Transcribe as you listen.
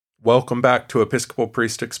Welcome back to Episcopal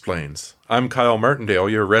Priest Explains. I'm Kyle Martindale,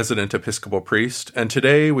 your resident Episcopal priest, and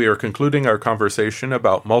today we are concluding our conversation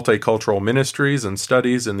about multicultural ministries and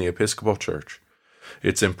studies in the Episcopal Church,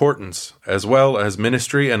 its importance, as well as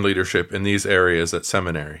ministry and leadership in these areas at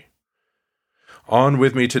seminary. On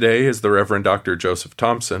with me today is the Reverend Dr. Joseph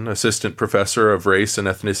Thompson, Assistant Professor of Race and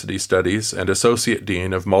Ethnicity Studies and Associate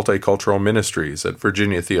Dean of Multicultural Ministries at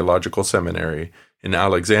Virginia Theological Seminary in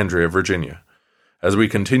Alexandria, Virginia, as we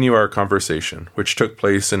continue our conversation, which took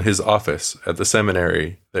place in his office at the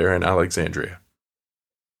seminary there in Alexandria.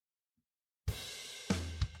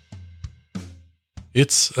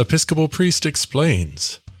 It's Episcopal Priest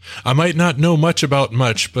Explains. I might not know much about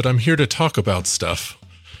much, but I'm here to talk about stuff.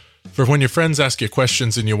 For when your friends ask you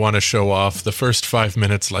questions and you want to show off, the first 5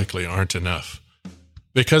 minutes likely aren't enough.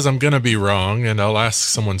 Because I'm going to be wrong, and I'll ask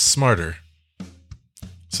someone smarter.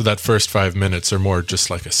 So that first 5 minutes are more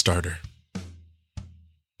just like a starter.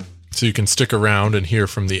 So you can stick around and hear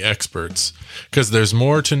from the experts, because there's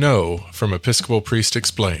more to know from Episcopal Priest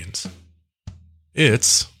Explains.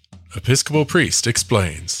 It's Episcopal Priest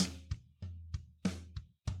Explains.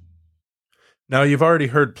 Now, you've already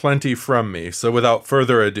heard plenty from me, so without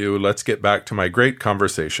further ado, let's get back to my great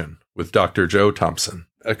conversation with Dr. Joe Thompson.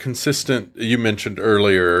 A consistent, you mentioned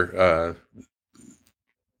earlier,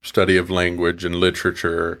 study of language and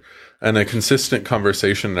literature, and a consistent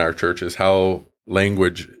conversation in our church is how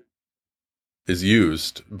language is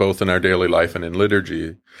used both in our daily life and in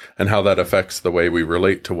liturgy, and how that affects the way we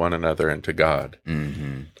relate to one another and to God.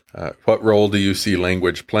 Mm-hmm. What role do you see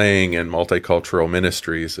language playing in multicultural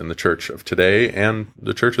ministries in the church of today and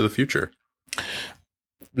the church of the future?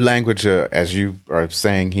 Language, as you are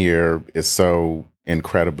saying here, is so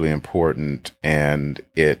incredibly important, and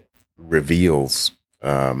it reveals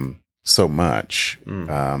so much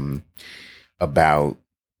about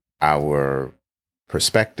our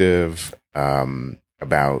perspective,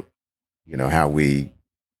 about how we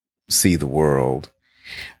see the world.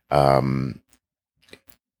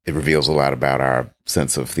 It reveals a lot about our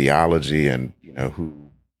sense of theology and who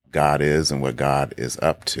God is and what God is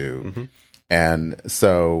up to. Mm-hmm. And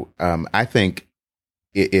so I think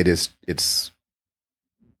it's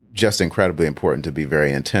just incredibly important to be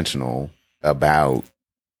very intentional about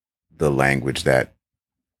the language that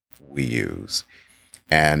we use,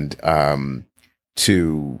 and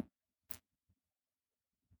to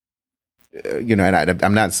and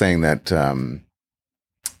I'm not saying that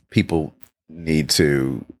people need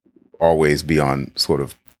to always be on sort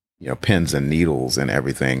of pins and needles and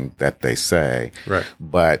everything that they say, right?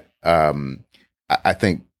 But I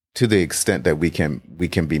think to the extent that we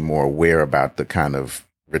can be more aware about the kind of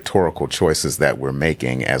rhetorical choices that we're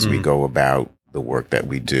making as we go about the work that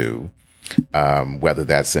we do, whether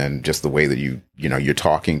that's in just the way that you're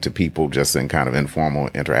talking to people just in kind of informal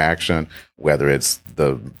interaction, whether it's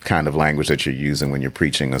the kind of language that you're using when you're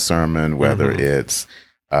preaching a sermon, whether it's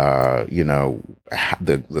the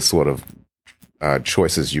sort of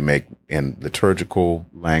choices you make in liturgical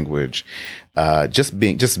language, just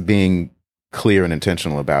being clear and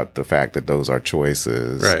intentional about the fact that those are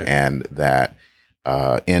choices, right. And that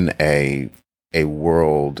in a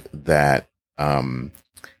world that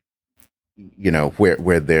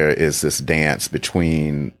where there is this dance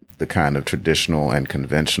between the kind of traditional and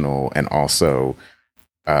conventional, and also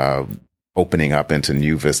opening up into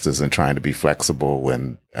new vistas and trying to be flexible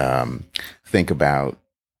and think about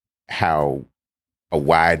how a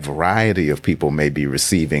wide variety of people may be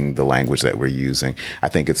receiving the language that we're using. I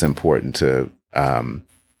think it's important to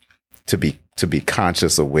be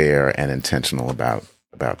conscious, aware, and intentional about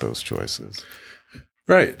those choices.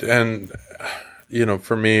 Right. And,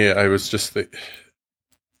 for me, I was just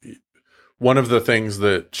one of the things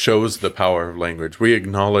that shows the power of language, we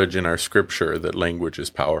acknowledge in our scripture that language is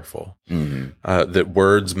powerful, that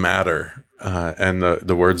words matter, and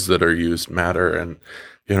the words that are used matter. And,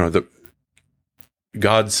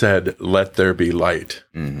 God said, "Let there be light,"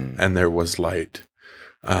 and there was light.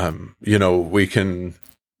 We can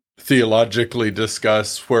theologically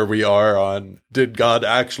discuss where we are on, did God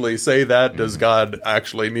actually say that? Does God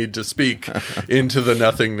actually need to speak into the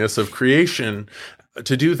nothingness of creation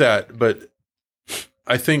to do that? But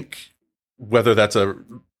I think whether that's a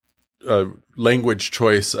language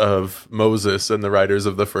choice of Moses and the writers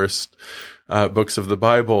of the first books of the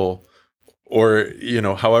Bible, or,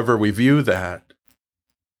 however we view that,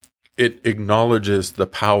 it acknowledges the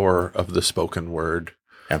power of the spoken word.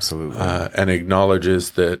 Absolutely. And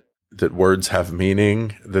acknowledges that words have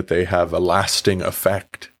meaning, that they have a lasting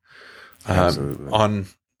effect on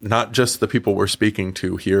not just the people we're speaking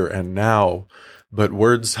to here and now, but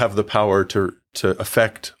words have the power to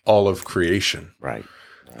affect all of creation. Right.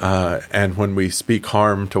 And when we speak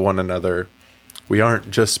harm to one another, we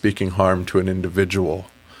aren't just speaking harm to an individual.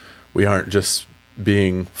 We aren't just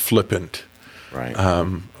being flippant. Right.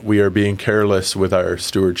 We are being careless with our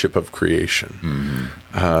stewardship of creation.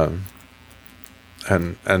 And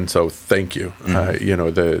so thank you.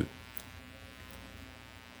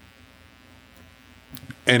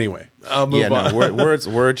 Anyway, I'll move on.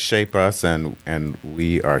 Words shape us, and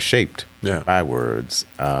we are shaped by words.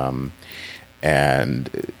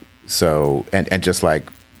 And so, and just like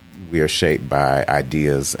we are shaped by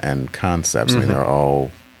ideas and concepts, I mean, they're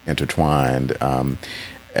all intertwined.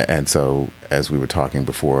 And so, as we were talking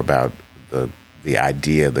before about the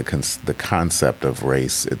idea, the concept of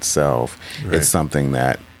race itself, it's something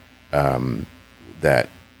that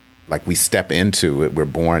like we step into it. We're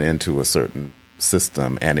born into a certain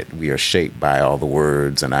system, and we are shaped by all the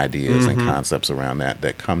words and ideas and concepts around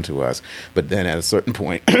that come to us. But then at a certain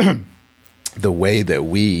point, the way that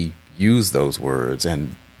we use those words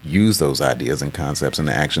and use those ideas and concepts and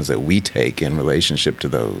the actions that we take in relationship to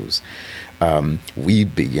those, we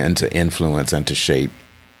begin to influence and to shape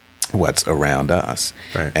what's around us.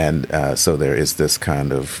 Right. And so there is this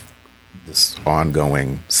kind of this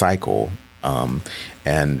ongoing cycle,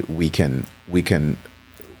 and we can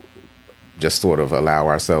just sort of allow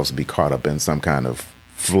ourselves to be caught up in some kind of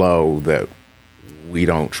flow that we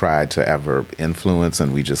don't try to ever influence,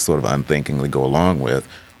 and we just sort of unthinkingly go along with,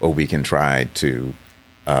 or we can try to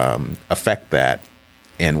affect that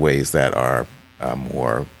in ways that are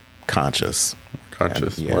more conscious,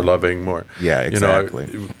 more loving, more. Yeah,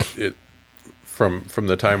 exactly. From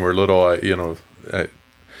the time we're little, at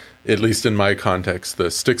least in my context, the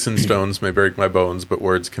sticks and stones may break my bones, but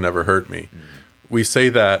words can never hurt me. We say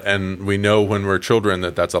that, and we know when we're children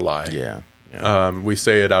that that's a lie. Yeah. We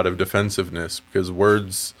say it out of defensiveness because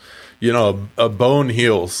words, a bone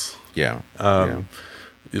heals. Yeah.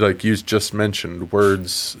 Like you just mentioned,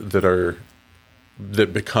 words that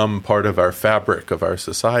become part of our fabric of our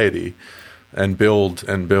society and build,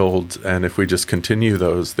 and if we just continue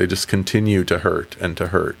those, they just continue to hurt and to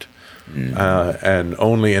hurt. And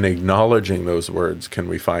only in acknowledging those words can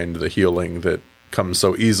we find the healing that comes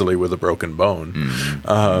so easily with a broken bone.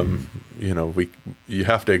 You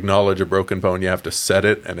have to acknowledge a broken bone. You have to set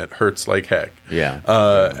it, and it hurts like heck.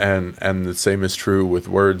 And the same is true with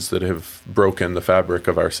words that have broken the fabric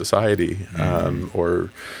of our society, or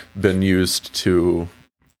been used to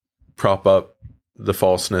prop up the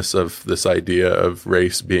falseness of this idea of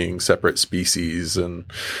race being separate species, and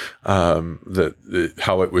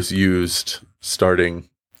how it was used starting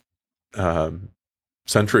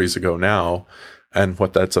centuries ago now, and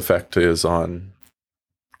what that's effect is on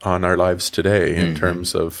our lives today in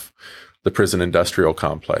terms of the prison industrial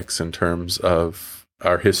complex, in terms of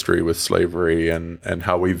our history with slavery, and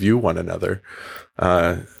how we view one another,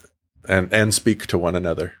 and speak to one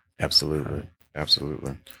another. Absolutely.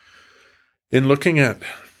 In looking at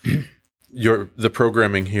the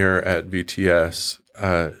programming here at VTS,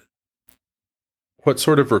 what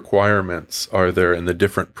sort of requirements are there in the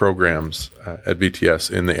different programs at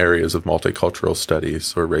VTS in the areas of multicultural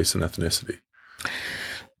studies or race and ethnicity?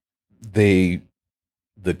 The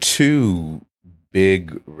two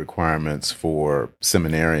big requirements for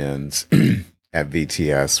seminarians at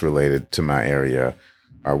VTS related to my area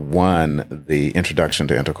are, one, the introduction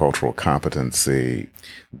to intercultural competency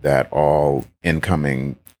that all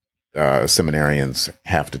incoming seminarians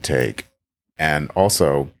have to take, and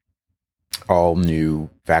also all new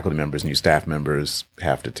faculty members, new staff members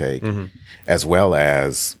have to take, as well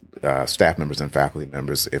as staff members and faculty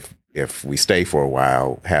members, if we stay for a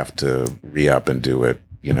while, have to re-up and do it,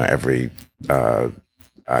 every, I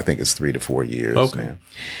think it's 3 to 4 years. Okay.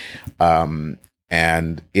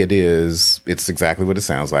 And it's exactly what it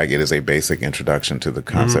sounds like. It is a basic introduction to the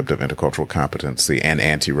concept of intercultural competency and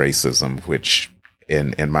anti-racism, which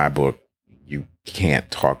in my book, you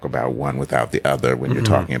can't talk about one without the other when you're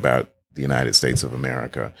talking about the United States of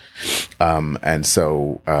America. And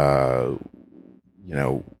so,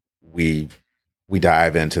 we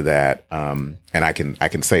dive into that. And I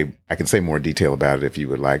can say more detail about it if you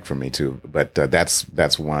would like for me to, but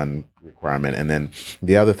that's one requirement. And then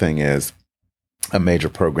the other thing is a major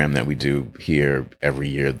program that we do here every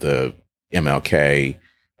year, the MLK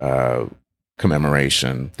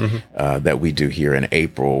commemoration that we do here in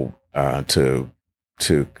April to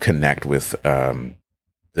connect with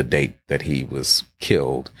the date that he was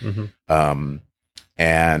killed.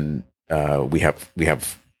 And we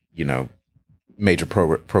have major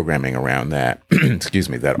programming around that. Excuse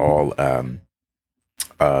me, that all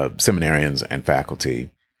seminarians and faculty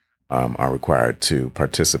are required to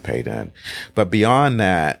participate in. But beyond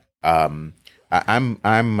that,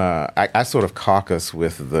 I sort of caucus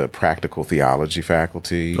with the practical theology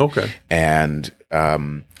faculty. Okay. And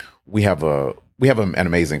we have an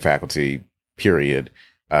amazing faculty, period.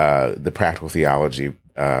 The practical theology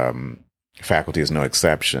faculty is no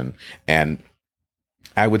exception. And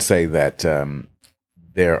I would say that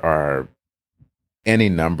there are any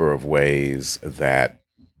number of ways that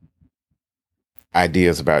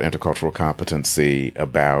ideas about intercultural competency,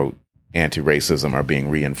 about anti-racism are being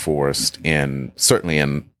reinforced certainly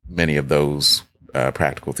in many of those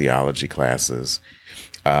practical theology classes,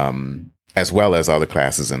 as well as other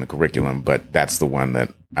classes in the curriculum. But that's the one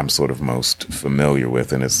that I'm sort of most familiar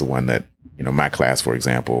with. And it's the one that, my class, for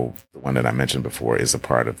example, the one that I mentioned before, is a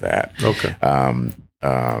part of that. Okay.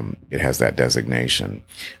 It has that designation.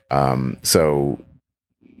 So,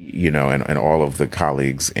 and all of the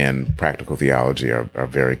colleagues in practical theology are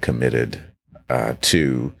very committed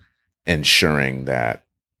to ensuring that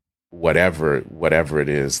whatever it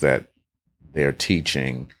is that they're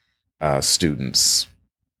teaching, students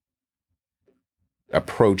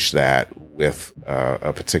approach that with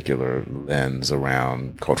a particular lens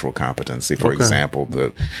around cultural competency. For example,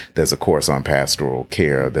 there's a course on pastoral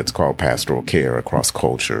care that's called Pastoral Care Across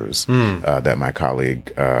Cultures that my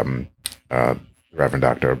colleague, Reverend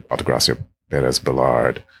Dr. Altagracia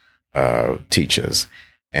Perez-Ballard, teaches.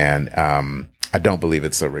 And I don't believe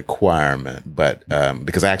it's a requirement, but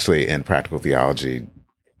because actually in practical theology,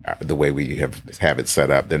 the way we have it set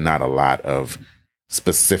up, there are not a lot of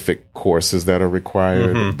specific courses that are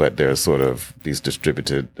required, but there's sort of these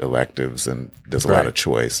distributed electives, and there's a lot of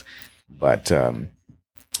choice. But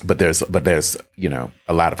there's a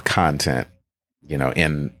lot of content,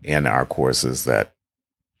 in our courses that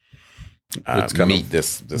it's kind meet of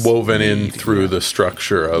this woven need, in through the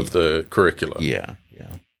structure of the curriculum. Yeah.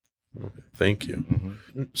 Okay, thank you.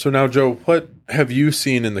 So now, Joe, what have you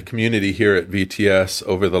seen in the community here at VTS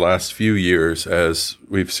over the last few years as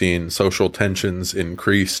we've seen social tensions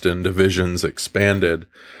increased and divisions expanded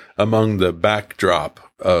among the backdrop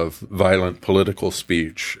of violent political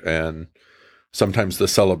speech and sometimes the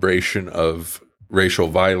celebration of racial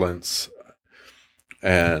violence,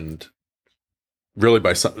 and really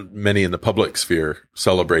by many in the public sphere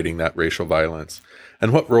celebrating that racial violence?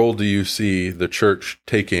 And what role do you see the church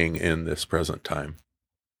taking in this present time?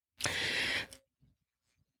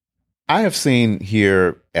 I have seen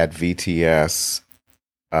here at VTS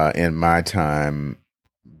in my time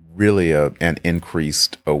really an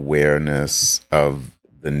increased awareness of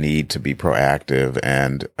the need to be proactive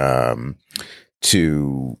and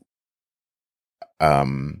to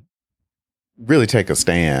really take a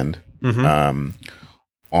stand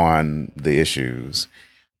on the issues.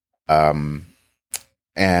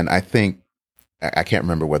 And I think, I can't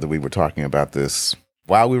remember whether we were talking about this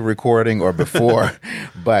while we were recording or before,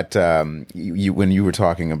 but when you were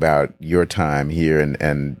talking about your time here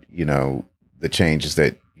and the changes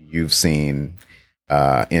that you've seen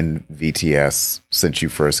in VTS since you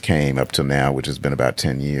first came up till now, which has been about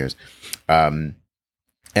 10 years. And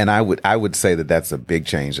I would say that that's a big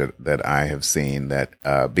change that I have seen, that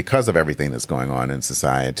because of everything that's going on in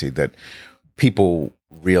society, that people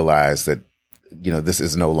realize that this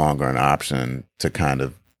is no longer an option to kind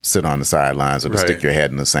of sit on the sidelines or to stick your head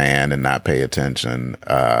in the sand and not pay attention.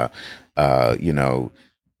 The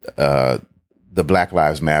Black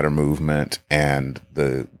Lives Matter movement and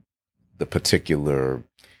the particular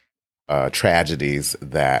tragedies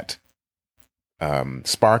that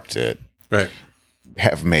sparked it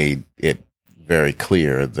have made it very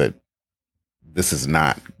clear that this is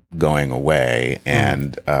not going away,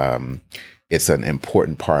 and it's an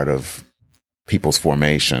important part of people's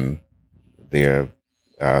formation, their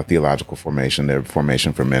theological formation, their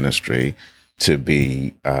formation for ministry, to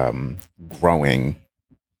be growing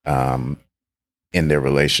in their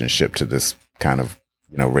relationship to this kind of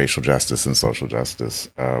racial justice and social justice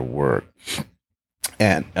work.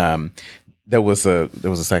 And there was a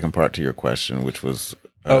second part to your question, which was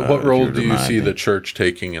what role do you see the church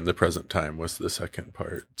taking in the present time? Was the second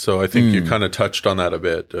part. So I think you kind of touched on that a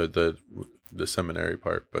bit, the seminary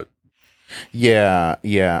part, but. Yeah.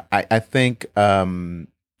 I think, as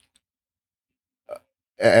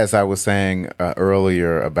I was saying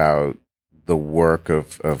earlier about the work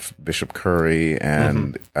of Bishop Curry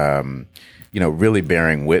and, really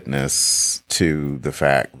bearing witness to the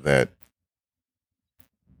fact that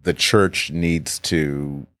the church needs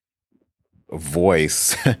to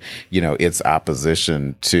voice, its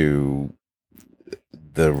opposition to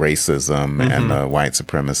the racism and the white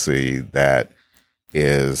supremacy that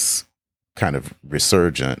is kind of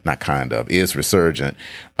resurgent, is resurgent.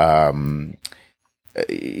 I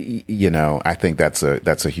think that's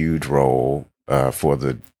a huge role for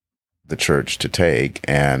the church to take,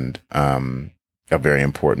 and a very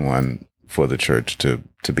important one for the church to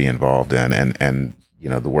be involved in. And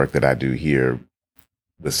the work that I do here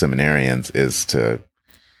with seminarians is to,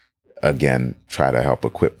 again, try to help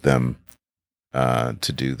equip them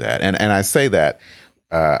to do that. And I say that,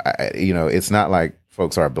 it's not like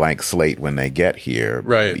folks are a blank slate when they get here,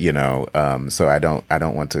 right? So I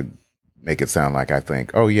don't want to make it sound like I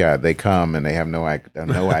think, oh yeah, they come and they have no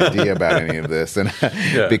idea about any of this, and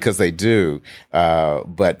because they do,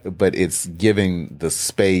 but it's giving the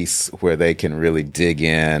space where they can really dig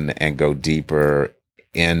in and go deeper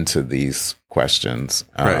into these questions,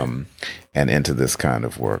 and into this kind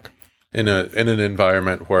of work in an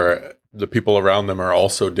environment where the people around them are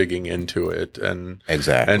also digging into it and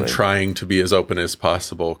trying to be as open as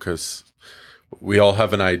possible, because we all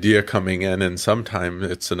have an idea coming in, and sometimes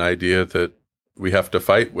it's an idea that we have to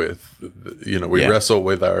fight with. We wrestle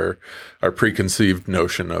with our preconceived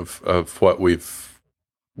notion of what we've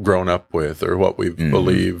grown up with or what we've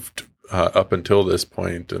believed up until this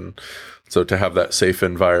point. And so to have that safe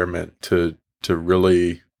environment to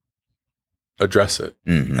really address it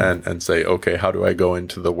and say, okay, how do I go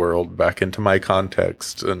into the world, back into my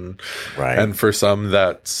context? And for some,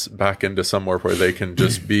 that's back into somewhere where they can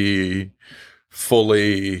just be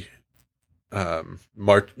fully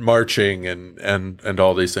marching and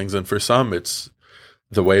all these things. And for some, it's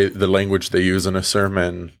the language they use in a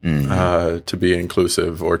sermon to be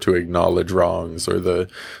inclusive or to acknowledge wrongs, or the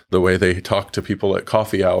way they talk to people at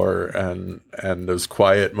coffee hour and those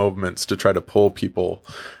quiet moments to try to pull people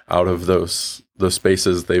out of those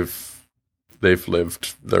spaces they've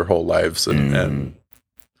lived their whole lives, and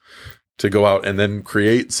to go out and then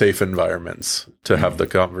create safe environments to have the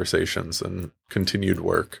conversations and continued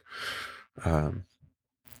work. And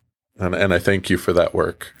I thank you for that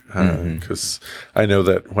work, because I know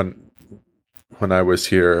that when I was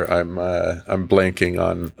here, I'm blanking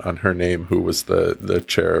on her name, who was the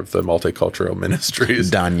chair of the Multicultural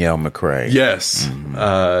Ministries. Danielle McCrae. Yes,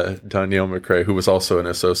 Danielle McCrae, who was also an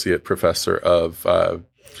associate professor of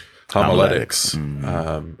homiletics,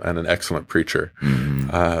 and an excellent preacher.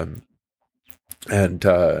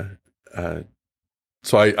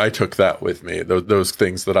 So I took that with me, those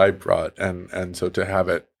things that I brought, and so to have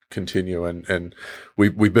it continue, and we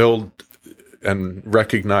build and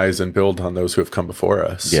recognize and build on those who have come before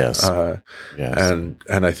us. Yes. And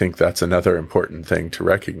I think that's another important thing to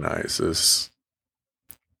recognize, is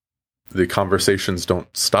the conversations don't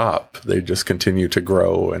stop; they just continue to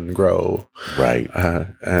grow and grow. Right.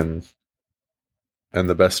 And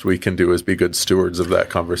the best we can do is be good stewards of that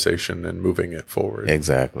conversation and moving it forward.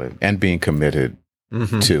 Exactly. And being committed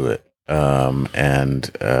to it. Not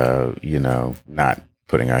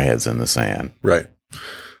putting our heads in the sand. Right.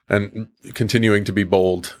 And continuing to be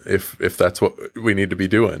bold if that's what we need to be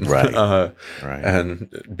doing. Right. Right. And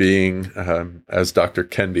being, as Dr.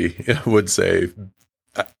 Kendi would say,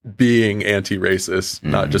 being anti-racist,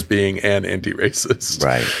 not just being an anti-racist.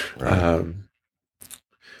 Right.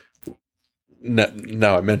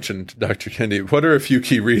 Now I mentioned Dr. Kendi. What are a few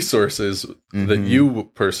key resources that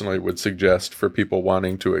you personally would suggest for people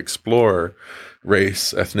wanting to explore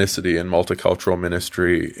race, ethnicity, and multicultural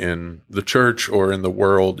ministry in the church or in the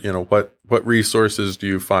world? What resources do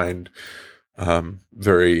you find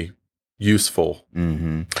very useful?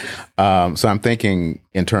 So I'm thinking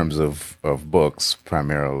in terms of books,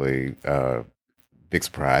 primarily. Big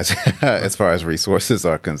surprise as far as resources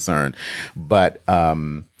are concerned, but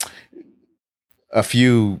a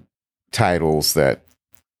few titles that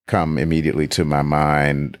come immediately to my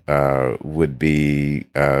mind would be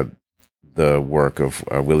the work of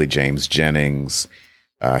Willie James Jennings,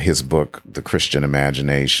 his book, The Christian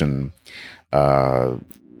Imagination, the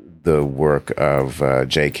work of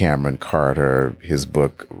J. Cameron Carter, his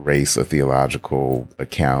book, Race, A Theological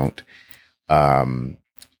Account. And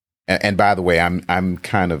by the way, I'm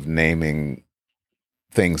kind of naming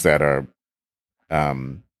things that are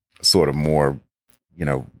sort of more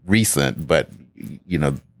recent, but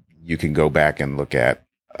you can go back and look at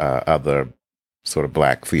other sort of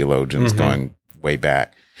Black theologians going way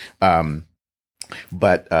back.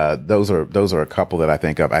 But those are a couple that I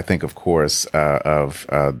think of. I think, of course, of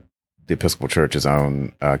the Episcopal Church's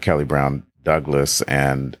own Kelly Brown Douglas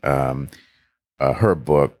and her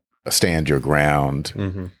book Stand Your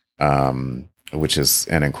Ground, which is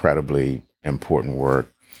an incredibly important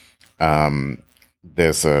work.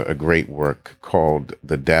 There's a great work called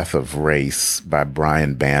The Death of Race by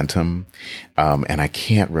Brian Bantam. And I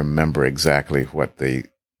can't remember exactly what the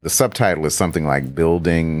subtitle is, something like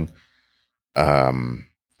Building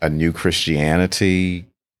a New Christianity,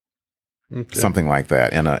 something like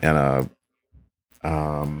that, in a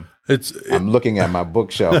I'm looking at my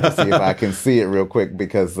bookshelf to see if I can see it real quick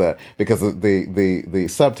because the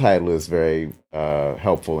subtitle is very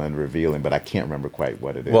helpful and revealing, but I can't remember quite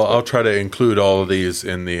what it is. Well, I'll try to include all of these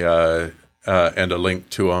in the and a link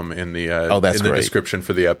to them in the description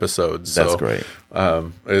for the episodes. That's great.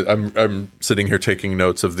 I'm sitting here taking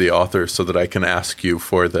notes of the author so that I can ask you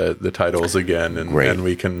for the titles again, and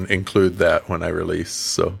we can include that when I release.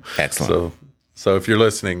 So excellent. So if you're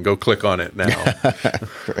listening, go click on it now.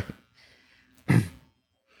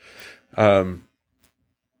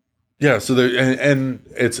 Yeah. So there, and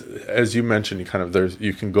it's, as you mentioned,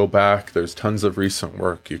 you can go back. There's tons of recent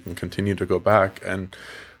work. You can continue to go back, and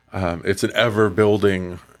it's an ever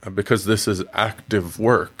building, because this is active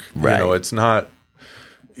work. Right. It's not.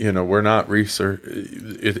 We're not research.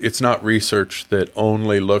 It's not research that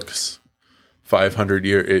only looks 500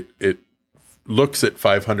 years. It looks at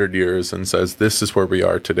 500 years and says, this is where we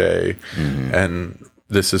are today, and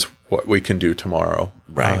this is what we can do tomorrow.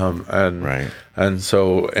 Right. And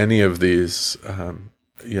so any of these,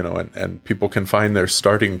 and people can find their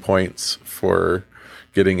starting points for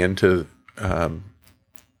getting into,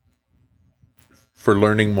 for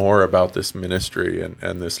learning more about this ministry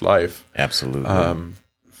and this life. Absolutely.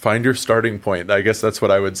 Find your starting point. I guess that's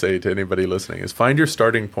what I would say to anybody listening, is find your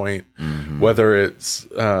starting point, whether it's,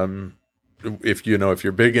 if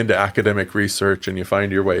you're big into academic research and you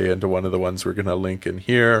find your way into one of the ones we're going to link in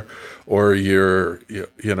here, or you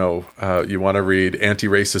want to read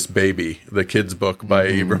Anti-Racist Baby, the kids book by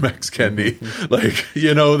Ibram X. Kendi,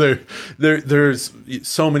 there's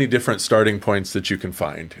so many different starting points that you can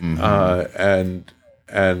find,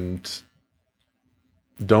 and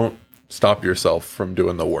don't stop yourself from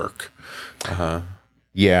doing the work.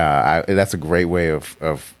 That's a great way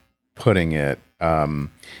of putting it. And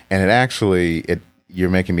you're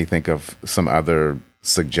making me think of some other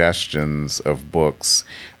suggestions of books,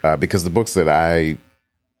 because the books that I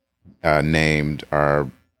named are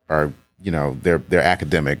they're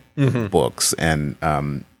academic books, and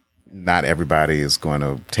not everybody is going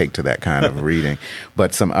to take to that kind of reading.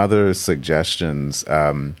 But some other suggestions.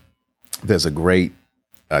 There's a great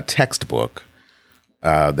textbook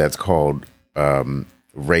that's called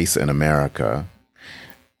Race in America.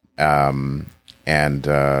 And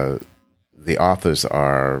the authors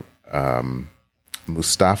are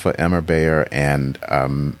Mustafa Emmerbayer and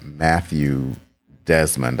Matthew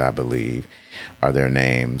Desmond, I believe, are their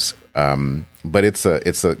names. But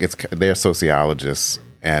they're sociologists,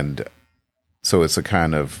 and so it's a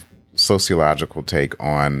kind of sociological take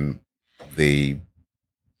on the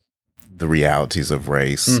realities of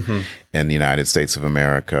race in the United States of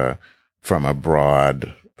America from a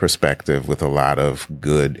broad perspective, with a lot of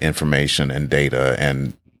good information and data.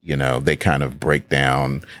 And, they kind of break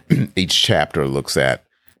down, each chapter looks at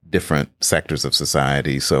different sectors of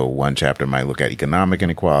society. So one chapter might look at economic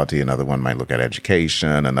inequality, another one might look at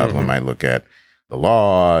education, another one might look at the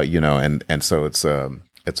law, and so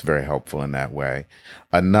it's very helpful in that way.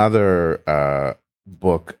 Another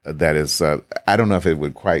book that is, I don't know if it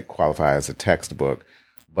would quite qualify as a textbook,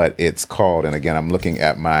 but it's called, and again, I'm looking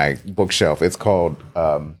at my bookshelf, it's called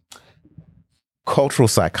Cultural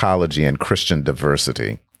Psychology and Christian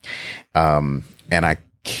Diversity. And I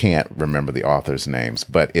can't remember the author's names,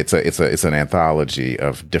 but it's an anthology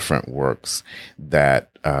of different works that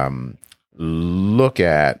look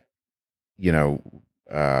at,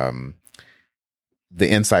 the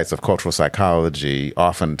insights of cultural psychology,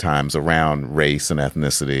 oftentimes around race and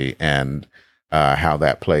ethnicity, and how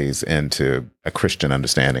that plays into a Christian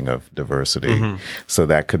understanding of diversity. So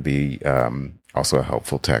that could be also a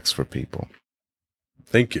helpful text for people.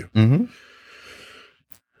 Thank you.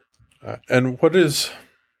 And what is,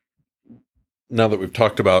 now that we've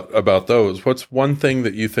talked about those, what's one thing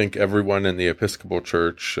that you think everyone in the Episcopal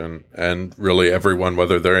Church, and really everyone,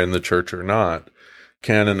 whether they're in the church or not,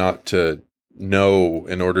 can and ought to know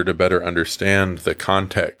in order to better understand the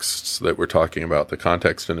contexts that we're talking about, the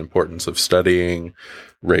context and importance of studying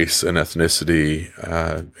race and ethnicity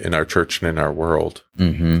in our church and in our world?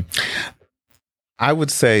 I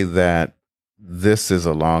would say that this is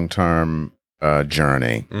a long-term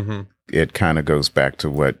journey. It kind of goes back to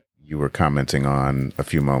what you were commenting on a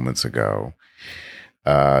few moments ago,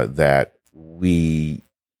 that we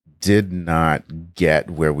did not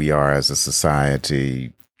get where we are as a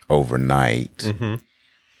society overnight.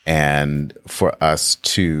 And for us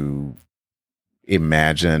to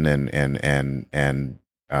imagine and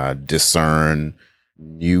discern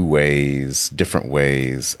new ways, different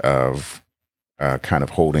ways of kind of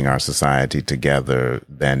holding our society together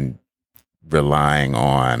than relying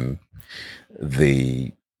on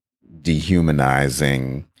the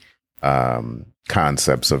dehumanizing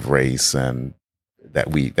concepts of race and that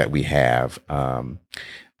we have. And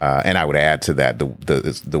I would add to that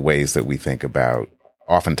the ways that we think about,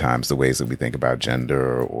 oftentimes the ways that we think about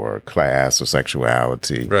gender or class or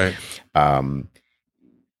sexuality. Right.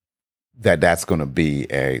 That's going to be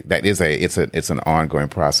it's an ongoing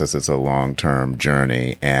process. It's a long-term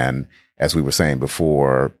journey. And as we were saying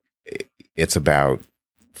before, it's about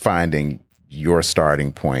finding your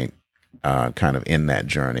starting point kind of in that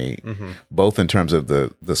journey, both in terms of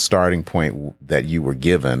the starting point that you were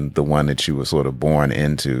given, the one that you were sort of born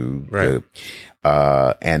into, right.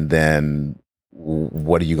 And then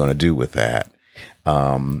what are you going to do with that,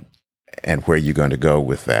 and where are you going to go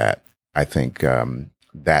with that? I think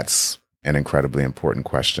that's an incredibly important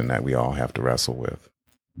question that we all have to wrestle with.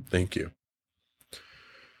 Thank you.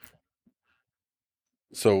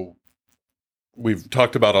 So we've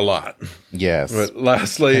talked about a lot. Yes. But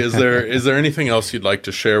lastly, is there anything else you'd like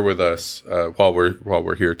to share with us while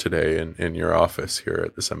we're here today in your office here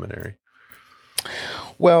at the seminary?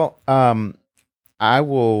 Well, I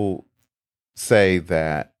will say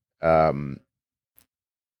that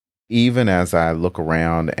even as I look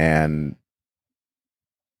around and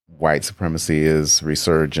white supremacy is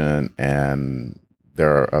resurgent and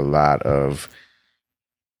there are a lot of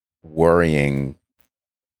worrying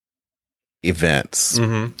events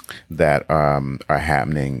that are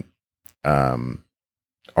happening all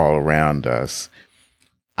around us,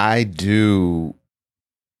 I do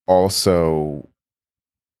also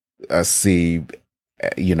see,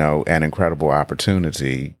 an incredible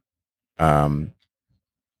opportunity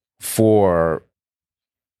for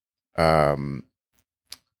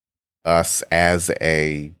us as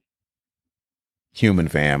a human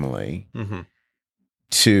family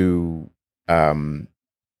to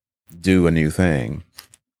do a new thing.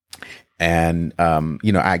 And I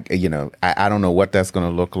don't know what that's going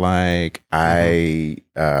to look like. I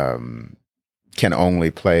can only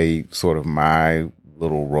play sort of my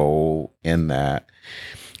little role in that,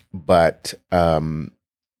 but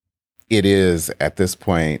it is at this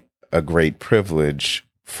point a great privilege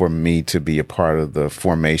for me to be a part of the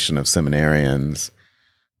formation of seminarians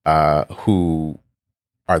who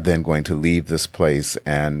are then going to leave this place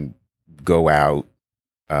and go out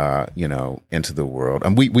into the world.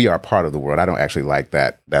 And we are part of the world. I don't actually like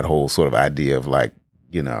that whole sort of idea of like,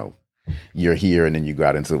 you're here and then you go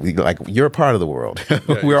out into you're a part of the world. Yeah,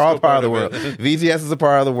 we're all part of the world. VGS is a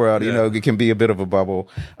part of the world. Yeah. It can be a bit of a bubble.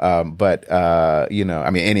 But I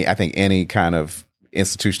think any kind of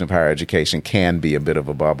institution of higher education can be a bit of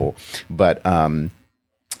a bubble. But,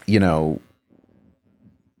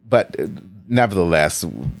 nevertheless,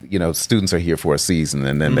 students are here for a season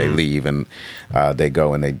and then they leave and they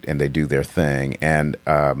go and they do their thing. And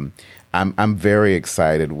I'm very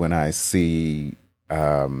excited when I see,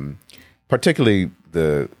 particularly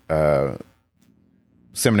the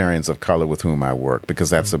seminarians of color with whom I work, because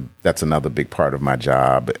that's another big part of my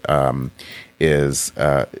job, is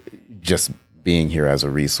just being here as a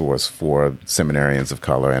resource for seminarians of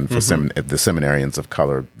color and for the Seminarians of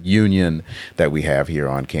Color Union that we have here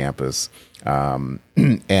on campus.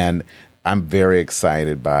 And I'm very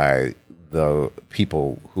excited by the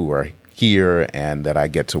people who are here and that I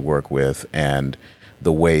get to work with, and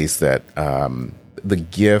the ways that the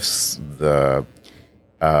gifts, the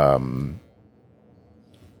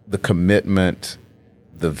commitment,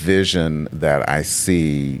 the vision that I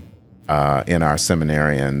see in our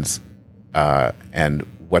seminarians, and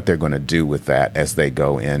what they're going to do with that as they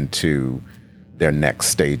go into their next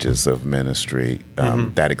stages of ministry.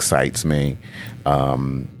 That excites me.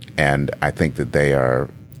 And I think that they are,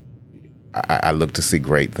 I look to see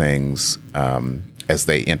great things as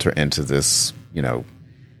they enter into this,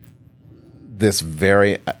 this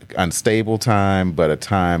very unstable time, but a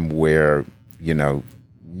time where,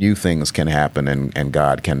 new things can happen and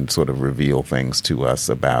God can sort of reveal things to us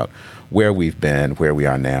about where we've been, where we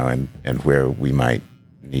are now, and where we might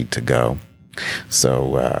need to go.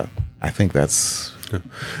 So I think that's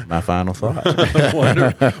my final thought.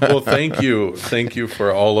 Wonderful. Well, thank you. Thank you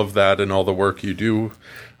for all of that and all the work you do.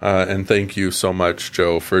 And thank you so much,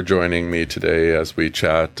 Joe, for joining me today as we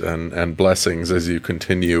chat, and blessings as you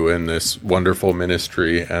continue in this wonderful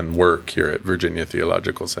ministry and work here at Virginia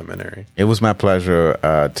Theological Seminary. It was my pleasure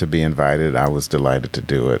to be invited. I was delighted to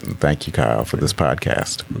do it. And thank you, Kyle, for this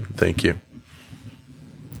podcast. Thank you.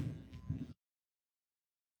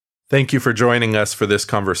 Thank you for joining us for this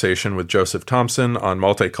conversation with Joseph Thompson on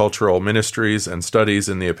multicultural ministries and studies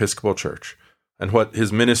in the Episcopal Church, and what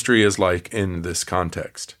his ministry is like in this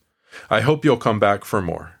context. I hope you'll come back for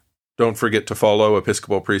more. Don't forget to follow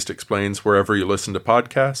Episcopal Priest Explains wherever you listen to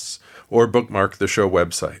podcasts, or bookmark the show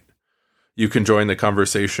website. You can join the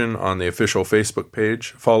conversation on the official Facebook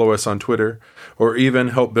page, follow us on Twitter, or even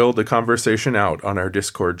help build the conversation out on our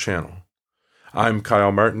Discord channel. I'm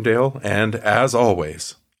Kyle Martindale, and as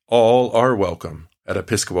always, all are welcome at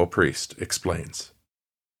Episcopal Priest Explains.